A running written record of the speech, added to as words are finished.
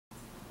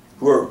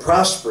who are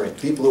prospering,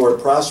 people who are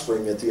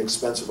prospering at the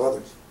expense of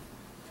others.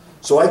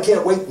 So I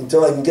can't wait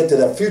until I can get to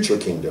that future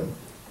kingdom,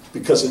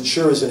 because it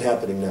sure isn't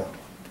happening now.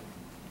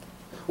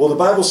 Well, the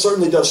Bible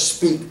certainly does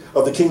speak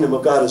of the kingdom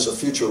of God as a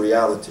future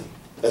reality,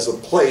 as a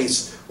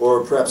place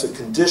or perhaps a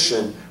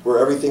condition where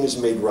everything is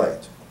made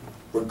right,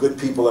 where good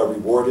people are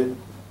rewarded,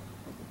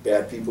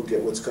 bad people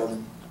get what's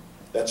coming.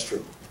 That's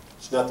true.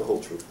 It's not the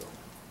whole truth, though.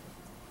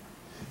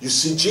 You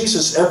see,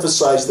 Jesus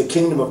emphasized the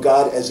kingdom of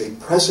God as a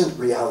present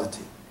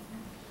reality.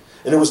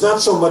 And it was not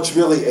so much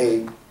really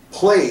a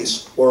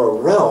place or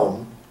a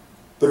realm,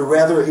 but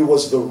rather it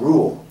was the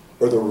rule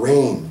or the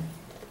reign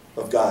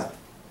of God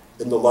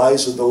in the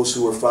lives of those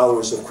who were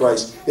followers of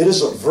Christ. It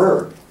is a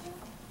verb,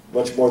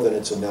 much more than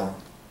it's a noun.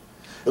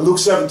 In Luke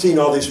 17,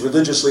 all these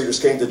religious leaders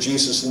came to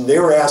Jesus, and they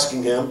were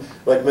asking him,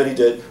 like many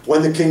did,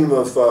 when the kingdom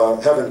of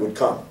heaven would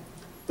come.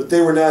 But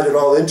they were not at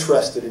all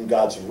interested in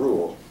God's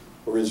rule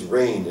or his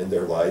reign in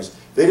their lives.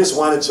 They just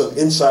wanted some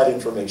inside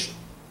information.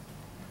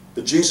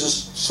 But Jesus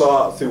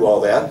saw through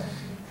all that,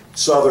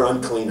 saw their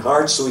unclean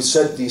hearts, so he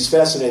said these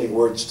fascinating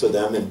words to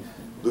them in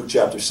Luke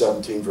chapter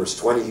 17, verse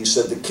 20. He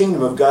said, the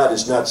kingdom of God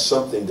is not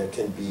something that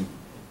can be,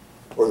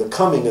 or the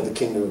coming of the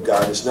kingdom of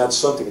God is not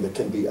something that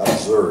can be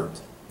observed.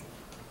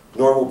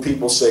 Nor will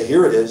people say,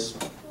 here it is,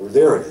 or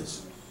there it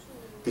is.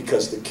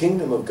 Because the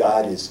kingdom of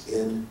God is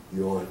in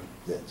your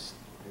midst.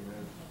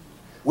 Amen.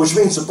 Which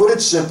means, to put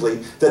it simply,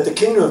 that the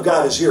kingdom of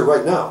God is here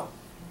right now.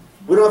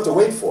 We don't have to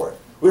wait for it.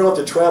 We don't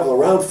have to travel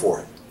around for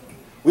it.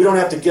 We don't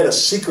have to get a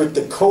secret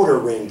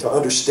decoder ring to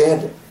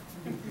understand it.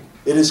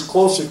 It is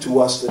closer to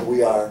us than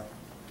we are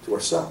to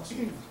ourselves.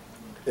 And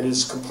it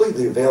is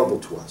completely available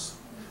to us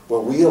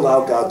when we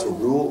allow God to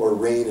rule or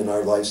reign in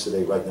our lives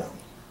today, right now.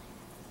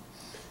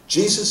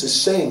 Jesus is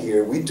saying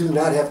here, we do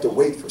not have to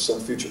wait for some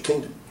future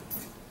kingdom.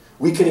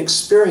 We can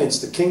experience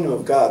the kingdom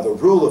of God, the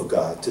rule of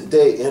God,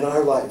 today in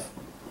our life,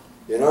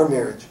 in our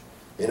marriage,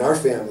 in our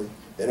family,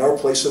 in our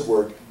place of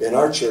work, in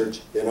our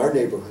church, in our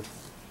neighborhood.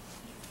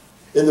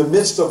 In the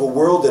midst of a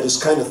world that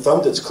has kind of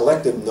thumbed its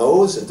collective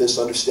nose at this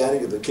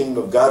understanding of the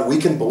kingdom of God, we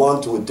can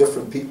belong to a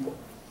different people.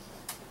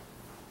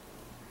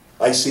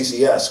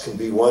 ICCS can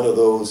be one of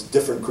those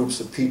different groups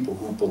of people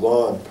who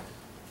belong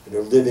and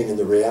are living in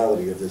the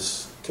reality of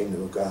this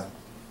kingdom of God,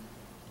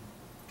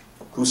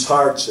 whose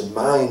hearts and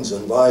minds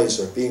and lives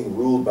are being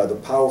ruled by the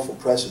powerful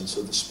presence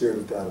of the Spirit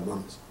of God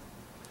among us.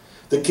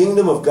 The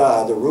kingdom of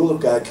God, the rule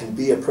of God, can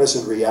be a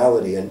present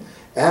reality, an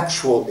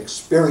actual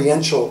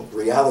experiential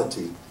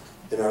reality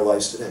in our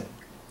lives today.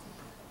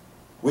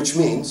 Which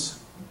means,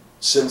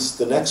 since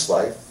the next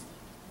life,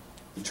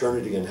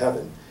 eternity in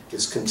heaven,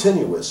 is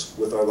continuous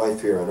with our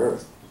life here on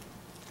earth,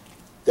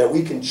 that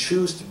we can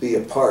choose to be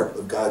a part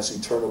of God's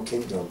eternal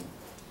kingdom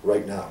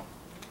right now,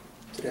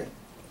 today.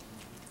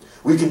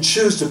 We can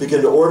choose to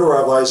begin to order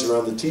our lives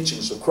around the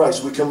teachings of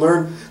Christ. We can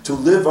learn to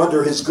live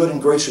under his good and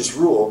gracious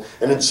rule,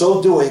 and in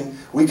so doing,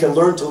 we can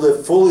learn to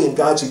live fully in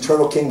God's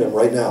eternal kingdom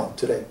right now,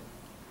 today.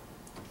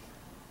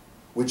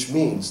 Which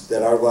means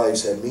that our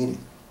lives have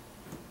meaning,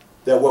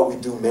 that what we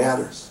do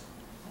matters,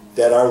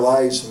 that our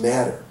lives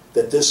matter,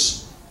 that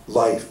this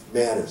life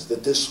matters,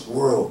 that this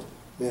world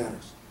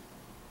matters.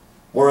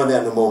 More on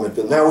that in a moment,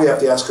 but now we have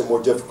to ask a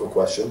more difficult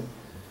question.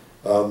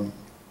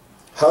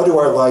 How do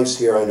our lives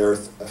here on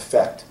earth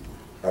affect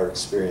our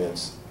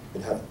experience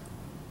in heaven?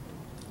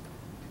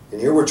 And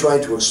here we're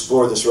trying to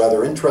explore this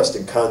rather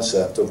interesting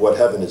concept of what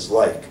heaven is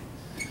like,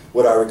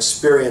 what our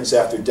experience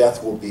after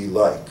death will be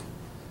like,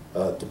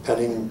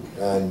 depending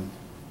on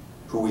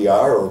who we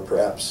are or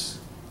perhaps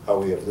how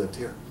we have lived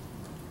here.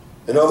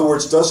 In other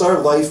words, does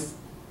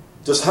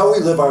how we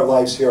live our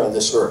lives here on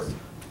this earth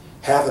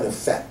have an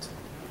effect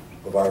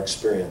of our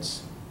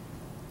experience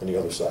on the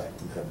other side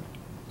in heaven?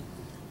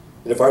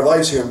 And if our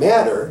lives here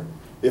matter,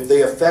 if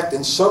they affect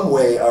in some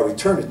way our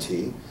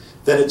eternity,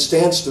 then it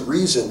stands to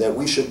reason that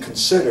we should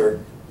consider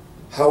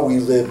how we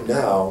live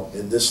now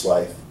in this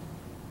life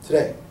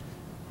today.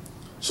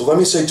 So let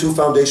me say two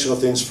foundational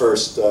things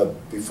first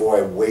before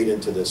I wade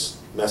into this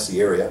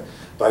messy area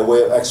by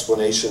way of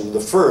explanation.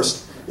 The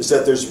first is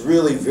that there's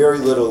really very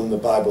little in the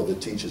Bible that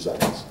teaches on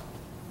this.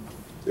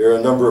 There are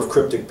a number of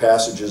cryptic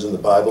passages in the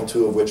Bible,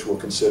 two of which we'll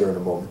consider in a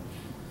moment.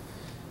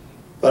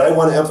 But I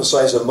want to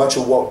emphasize that much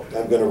of what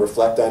I'm going to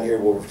reflect on here,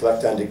 we'll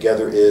reflect on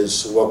together,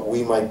 is what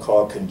we might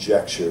call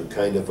conjecture,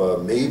 kind of a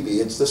maybe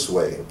it's this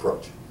way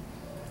approach.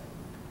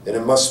 And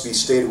it must be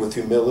stated with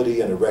humility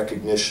and a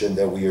recognition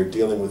that we are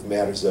dealing with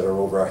matters that are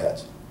over our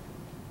heads.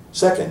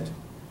 Second,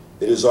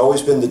 it has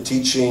always been the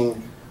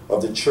teaching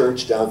of the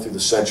church down through the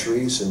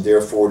centuries, and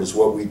therefore it is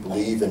what we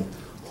believe and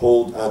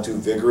hold onto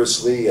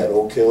vigorously at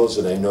Oak Hills,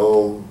 and I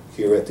know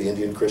here at the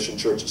Indian Christian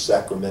Church of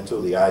Sacramento,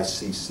 the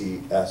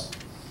ICCS,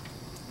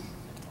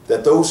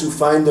 that those who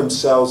find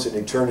themselves in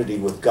eternity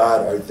with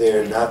God are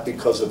there not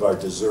because of our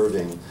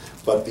deserving,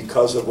 but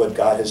because of what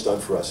God has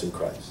done for us in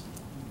Christ.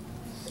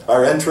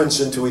 Our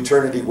entrance into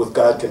eternity with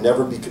God can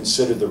never be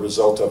considered the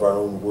result of our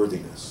own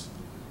worthiness.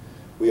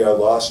 We are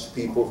lost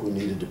people who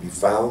needed to be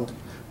found.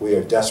 We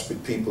are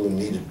desperate people who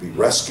needed to be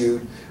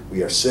rescued.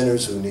 We are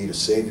sinners who need a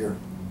Savior.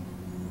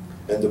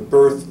 and the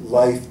birth,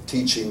 life,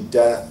 teaching,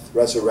 death,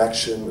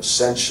 resurrection,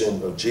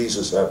 ascension of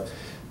Jesus,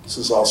 this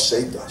has all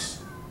saved us.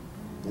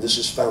 And this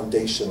is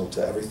foundational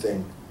to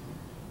everything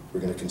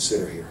we're going to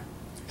consider here.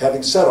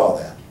 Having said all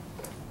that,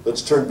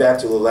 let's turn back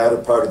to the latter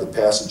part of the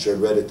passage I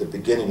read at the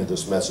beginning of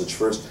this message,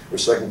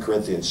 2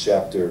 Corinthians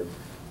chapter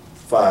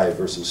 5,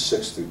 verses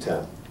 6 through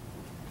 10.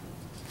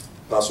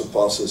 Apostle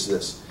Paul says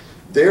this,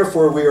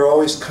 "Therefore we are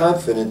always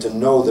confident to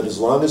know that as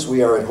long as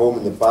we are at home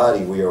in the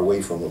body, we are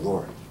away from the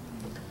Lord.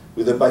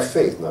 We live by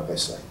faith, not by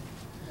sight.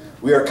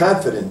 We are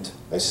confident,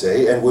 I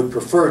say, and would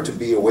prefer to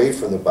be away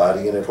from the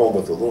body and at home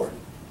with the Lord.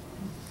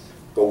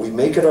 But we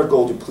make it our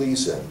goal to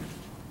please Him,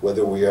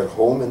 whether we are at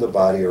home in the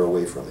body or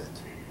away from it."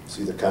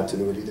 See the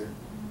continuity there?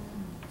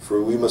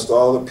 "For we must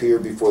all appear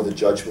before the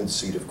judgment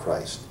seat of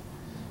Christ,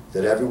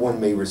 that everyone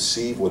may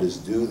receive what is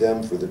due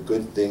them for the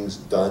good things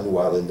done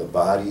while in the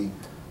body,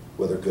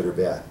 whether good or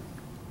bad."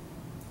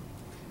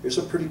 Here's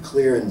a pretty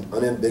clear and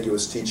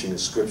unambiguous teaching of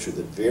Scripture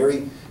that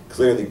very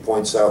clearly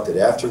points out that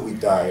after we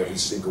die, every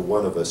single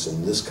one of us,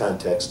 in this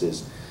context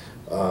is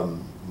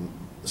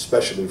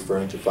especially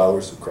referring to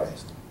followers of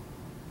Christ,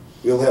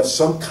 we'll have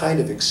some kind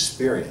of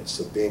experience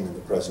of being in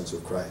the presence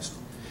of Christ.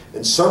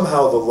 And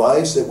somehow the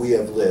lives that we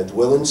have lived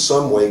will in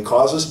some way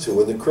cause us to,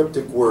 in the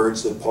cryptic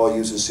words that Paul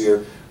uses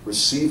here,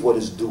 receive what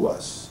is due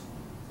us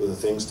for the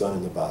things done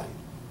in the body,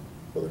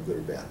 whether good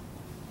or bad.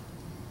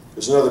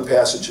 There's another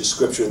passage of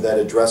Scripture that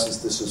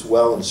addresses this as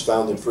well, and is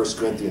found in 1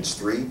 Corinthians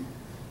 3,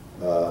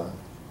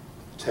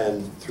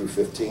 10 through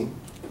 15.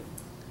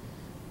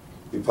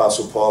 The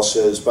Apostle Paul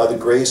says, "By the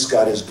grace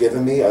God has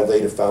given me, I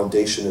laid a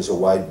foundation as a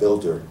wise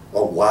builder,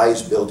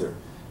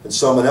 and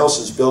someone else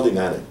is building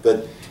on it.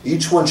 But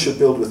each one should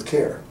build with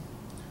care.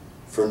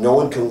 For no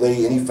one can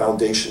lay any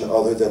foundation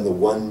other than the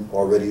one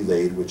already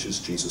laid, which is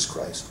Jesus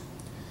Christ.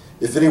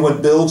 If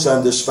anyone builds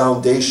on this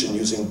foundation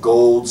using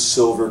gold,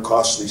 silver,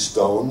 costly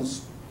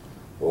stones,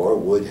 or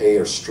wood, hay,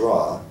 or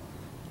straw,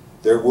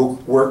 their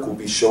work will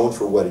be shown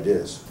for what it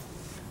is,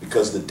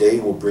 because the day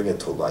will bring it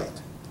to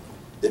light.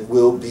 It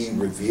will be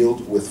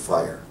revealed with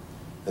fire,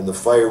 and the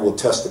fire will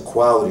test the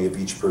quality of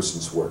each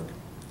person's work.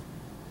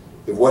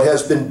 If what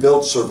has been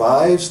built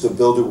survives, the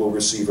builder will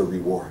receive a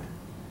reward.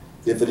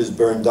 If it is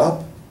burned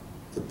up,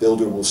 the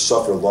builder will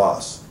suffer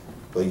loss,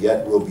 but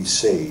yet will be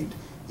saved,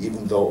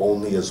 even though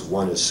only as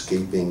one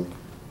escaping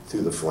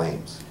through the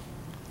flames."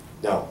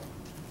 Now,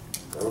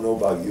 I don't know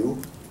about you,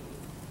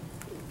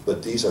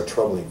 but these are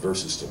troubling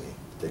verses to me.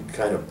 They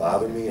kind of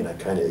bother me, and I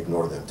kind of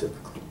ignore them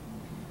typically.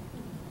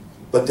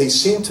 But they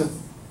seem to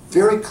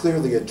very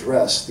clearly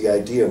address the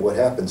idea of what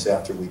happens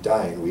after we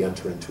die and we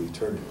enter into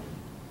eternity.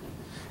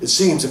 It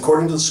seems,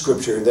 according to the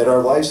Scripture, that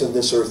our lives on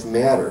this earth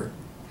matter,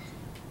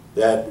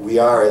 that we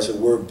are, as it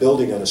were,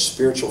 building on a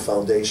spiritual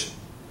foundation.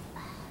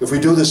 If we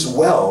do this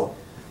well,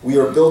 we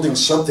are building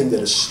something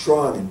that is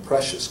strong and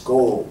precious,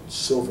 gold,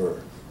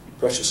 silver,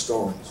 precious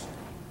stones.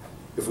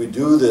 If we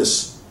do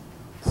this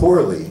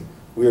poorly,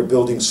 we are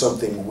building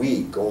something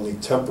weak, only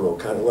temporal,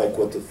 kind of like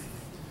what the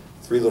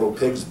three little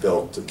pigs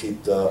built to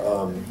keep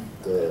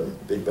the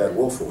big bad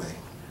wolf away.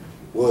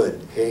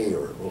 Wood, hay,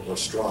 or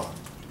straw.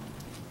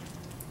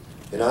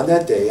 And on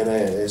that day, and I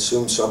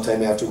assume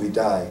sometime after we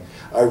die,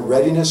 our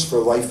readiness for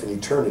life and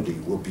eternity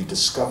will be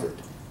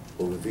discovered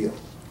or revealed.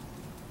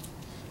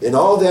 And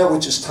all that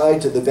which is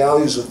tied to the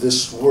values of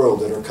this world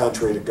that are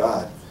contrary to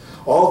God,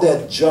 all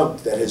that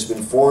junk that has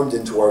been formed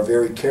into our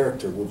very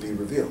character will be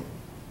revealed.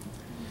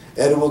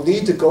 And it will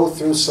need to go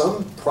through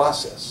some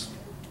process,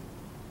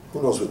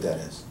 who knows what that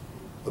is,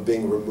 of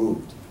being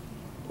removed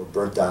or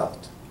burnt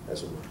out,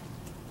 as it were.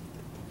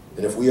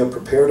 And if we have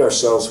prepared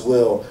ourselves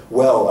well,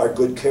 our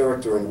good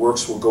character and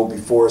works will go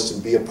before us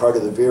and be a part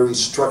of the very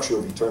structure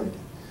of eternity.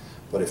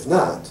 But if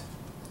not,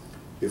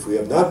 if we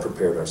have not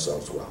prepared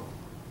ourselves well,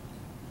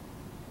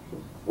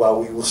 while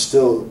we will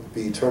still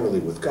be eternally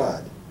with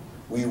God,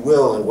 we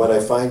will, in what I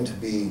find to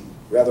be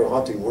rather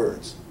haunting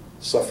words,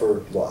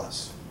 suffer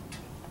loss.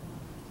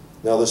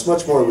 Now, there's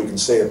much more we can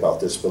say about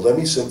this, but let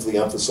me simply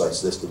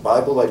emphasize this. The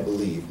Bible, I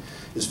believe,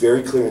 is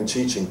very clear in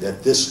teaching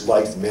that this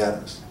life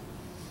matters,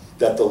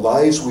 that the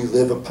lives we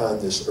live upon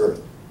this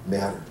earth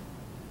matter.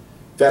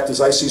 In fact,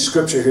 as I see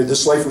Scripture here,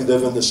 this life we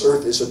live on this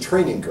earth is a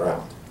training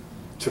ground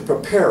to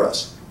prepare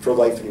us for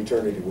life and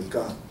eternity with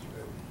God.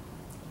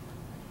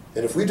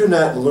 And if we do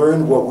not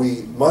learn what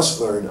we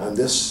must learn on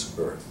this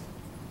earth,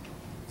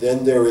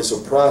 then there is a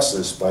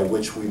process by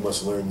which we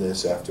must learn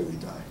this after we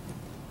die.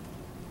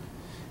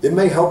 It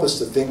may help us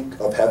to think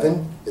of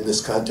heaven in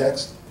this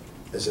context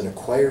as an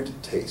acquired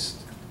taste.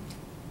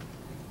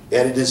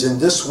 And it is in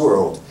this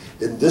world,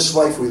 in this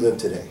life we live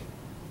today,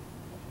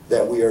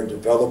 that we are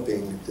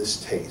developing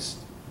this taste,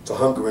 to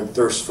hunger and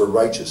thirst for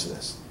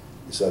righteousness,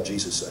 is how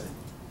Jesus said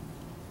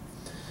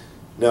it.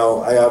 Now,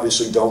 I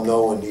obviously don't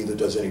know, and neither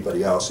does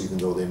anybody else, even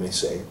though they may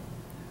say,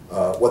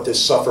 what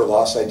this suffer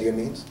loss idea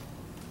means.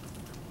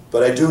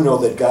 But I do know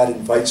that God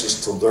invites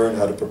us to learn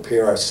how to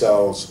prepare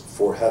ourselves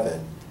for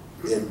heaven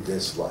in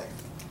this life.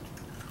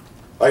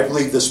 I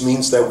believe this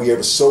means that we are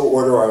to so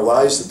order our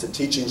lives that the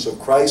teachings of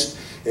Christ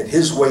and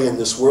His way in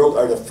this world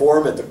are to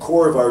form at the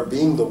core of our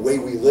being the way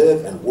we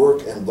live and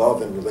work and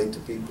love and relate to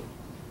people.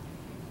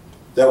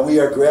 That we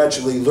are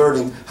gradually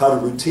learning how to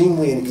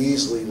routinely and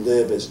easily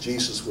live as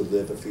Jesus would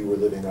live if He were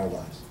living our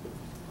lives.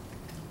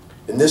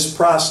 In this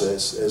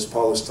process, as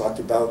Paul has talked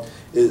about,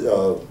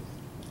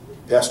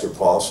 Pastor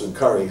Carlson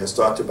has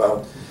talked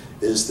about,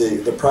 is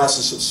the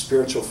process of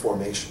spiritual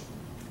formation.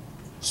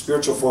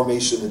 Spiritual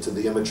formation into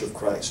the image of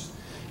Christ.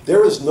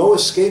 There is no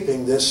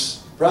escaping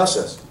this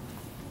process,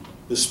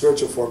 this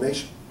spiritual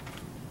formation.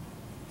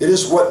 It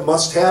is what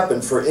must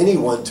happen for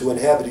anyone to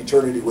inhabit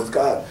eternity with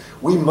God.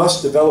 We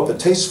must develop a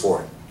taste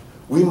for it.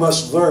 We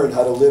must learn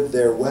how to live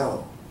there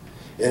well.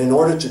 And in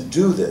order to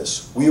do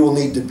this, we will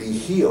need to be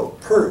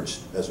healed, purged,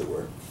 as it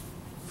were,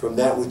 from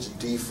that which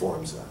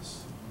deforms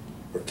us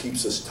or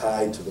keeps us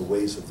tied to the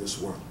ways of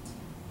this world.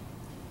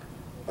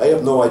 I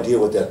have no idea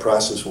what that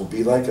process will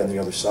be like on the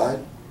other side.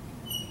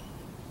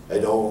 I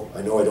know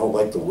I don't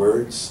like the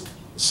words,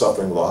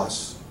 suffering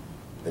loss,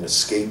 and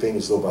escaping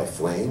as though by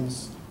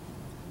flames.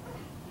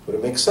 But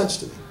it makes sense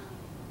to me.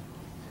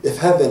 If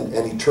heaven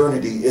and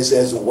eternity is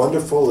as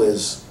wonderful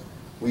as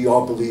we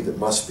all believe it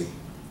must be,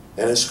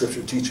 and as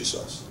Scripture teaches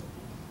us,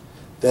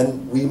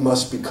 then we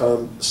must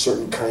become a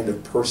certain kind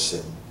of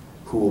person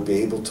who will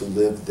be able to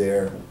live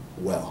there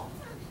well.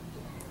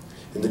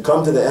 And to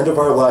come to the end of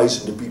our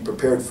lives and to be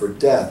prepared for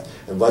death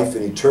and life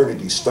in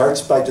eternity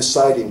starts by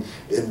deciding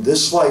in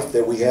this life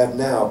that we have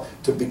now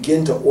to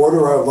begin to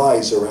order our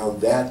lives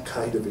around that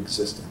kind of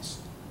existence.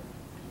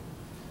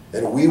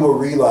 And we will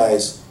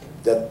realize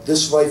that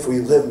this life we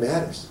live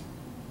matters.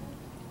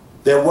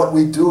 That what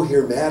we do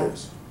here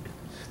matters.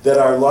 That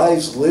our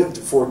lives lived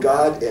for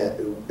God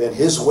and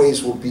His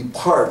ways will be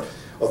part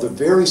of the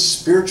very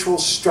spiritual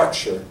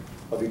structure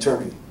of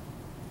eternity.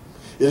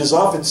 It is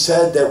often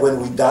said that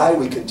when we die,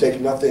 we can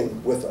take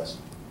nothing with us.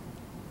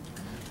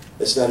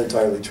 That's not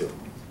entirely true.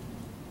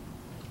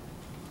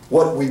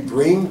 What we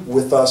bring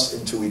with us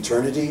into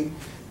eternity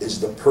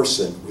is the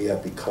person we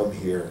have become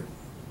here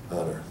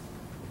on earth.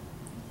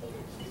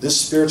 This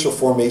spiritual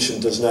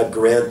formation does not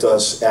grant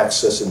us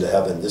access into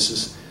heaven. This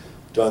is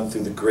done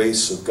through the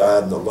grace of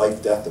God and the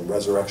life, death, and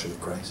resurrection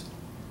of Christ.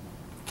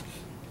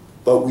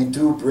 But we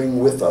do bring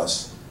with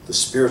us the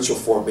spiritual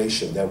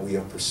formation that we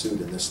have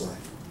pursued in this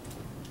life,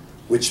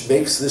 which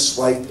makes this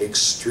life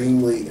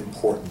extremely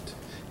important.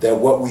 That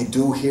what we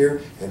do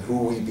here and who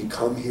we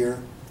become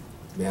here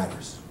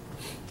matters.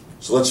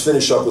 So let's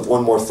finish up with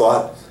one more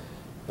thought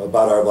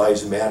about our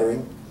lives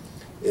mattering,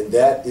 and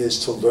that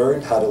is to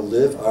learn how to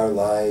live our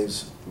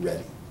lives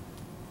ready.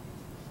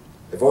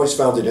 I've always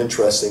found it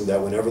interesting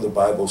that whenever the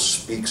Bible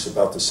speaks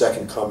about the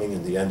second coming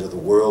and the end of the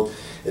world,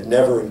 it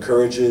never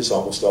encourages,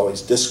 almost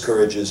always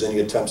discourages any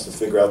attempts to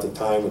figure out the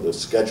time or the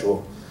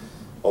schedule,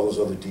 all those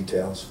other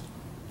details.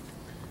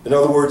 In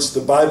other words,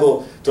 the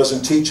Bible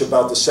doesn't teach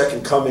about the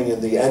second coming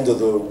and the end of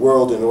the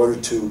world in order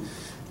to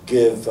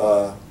give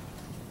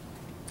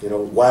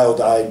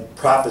wild-eyed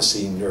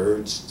prophecy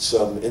nerds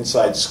some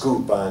inside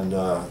scoop on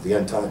the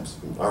end times,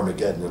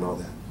 Armageddon and all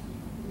that.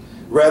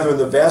 Rather, in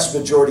the vast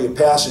majority of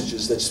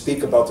passages that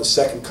speak about the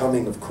second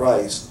coming of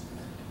Christ,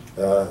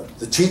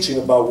 the teaching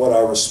about what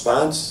our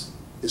response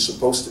is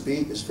supposed to be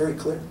is very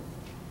clear.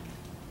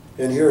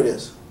 And here it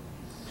is.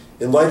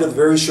 In light of the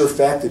very sure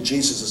fact that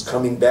Jesus is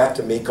coming back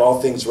to make all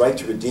things right,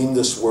 to redeem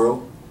this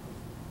world,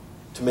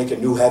 to make a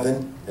new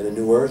heaven and a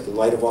new earth, in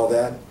light of all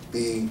that,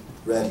 be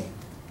ready.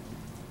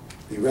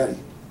 Be ready.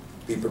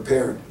 Be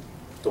prepared.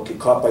 Don't get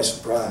caught by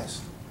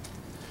surprise.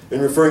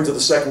 In referring to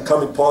the second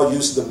coming, Paul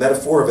uses the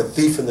metaphor of a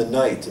thief in the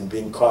night and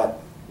being caught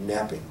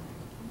napping.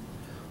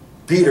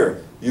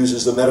 Peter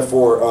uses the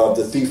metaphor of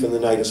the thief in the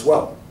night as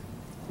well.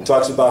 He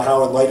talks about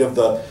how in light of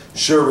the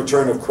sure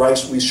return of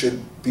Christ, we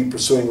should be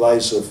pursuing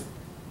lives of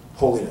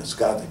holiness,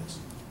 godliness.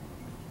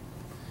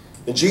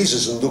 And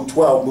Jesus in Luke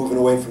 12, moving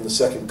away from the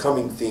second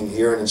coming theme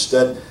here and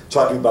instead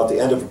talking about the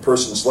end of a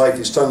person's life,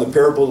 he's telling the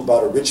parable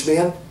about a rich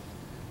man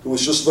who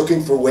was just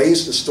looking for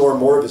ways to store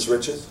more of his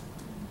riches.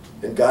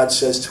 And God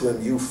says to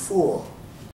him, "You fool,